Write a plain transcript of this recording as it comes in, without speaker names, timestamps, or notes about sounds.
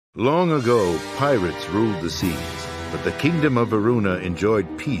Long ago, pirates ruled the seas, but the kingdom of Varuna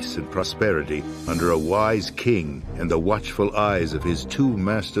enjoyed peace and prosperity under a wise king and the watchful eyes of his two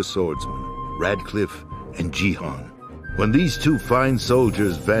master swordsmen, Radcliffe and Jihan. When these two fine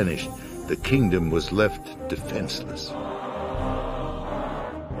soldiers vanished, the kingdom was left defenseless.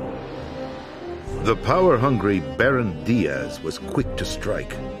 The power-hungry Baron Diaz was quick to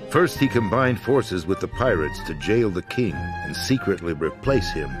strike. First, he combined forces with the pirates to jail the king and secretly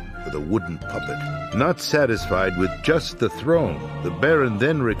replace him with a wooden puppet. Not satisfied with just the throne, the Baron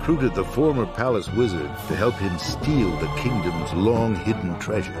then recruited the former palace wizard to help him steal the kingdom's long-hidden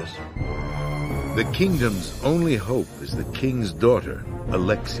treasures. The kingdom's only hope is the king's daughter,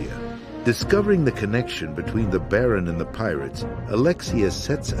 Alexia. Discovering the connection between the Baron and the pirates, Alexia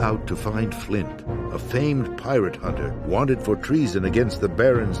sets out to find Flint, a famed pirate hunter wanted for treason against the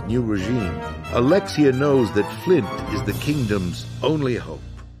Baron's new regime. Alexia knows that Flint is the kingdom's only hope.